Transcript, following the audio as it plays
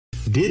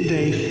Did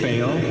they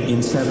fail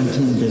in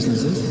 17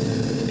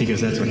 businesses?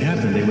 Because that's what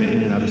happened. They went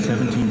in and out of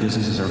 17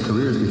 businesses or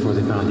careers before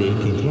they found the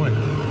 18th one.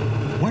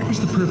 What was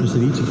the purpose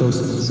of each of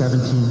those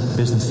 17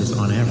 businesses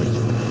on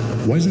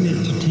average? Wasn't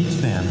it to teach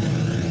them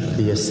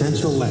the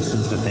essential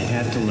lessons that they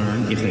had to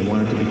learn if they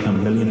wanted to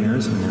become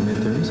millionaires in their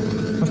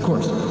mid-30s? Of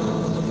course.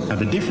 Now,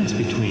 the difference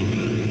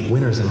between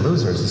winners and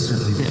losers is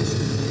certainly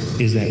this,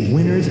 is that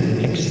winners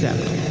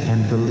accept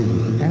and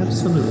believe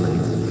absolutely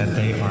that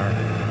they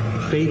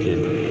are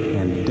fated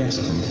and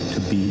destined to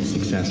be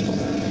successful,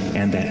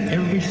 and that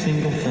every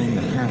single thing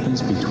that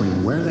happens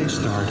between where they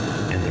start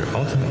and their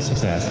ultimate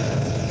success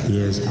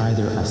is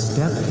either a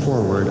step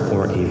forward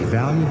or a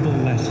valuable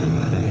lesson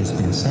that has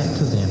been sent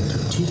to them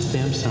to teach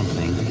them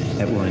something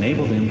that will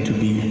enable them to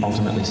be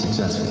ultimately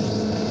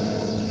successful.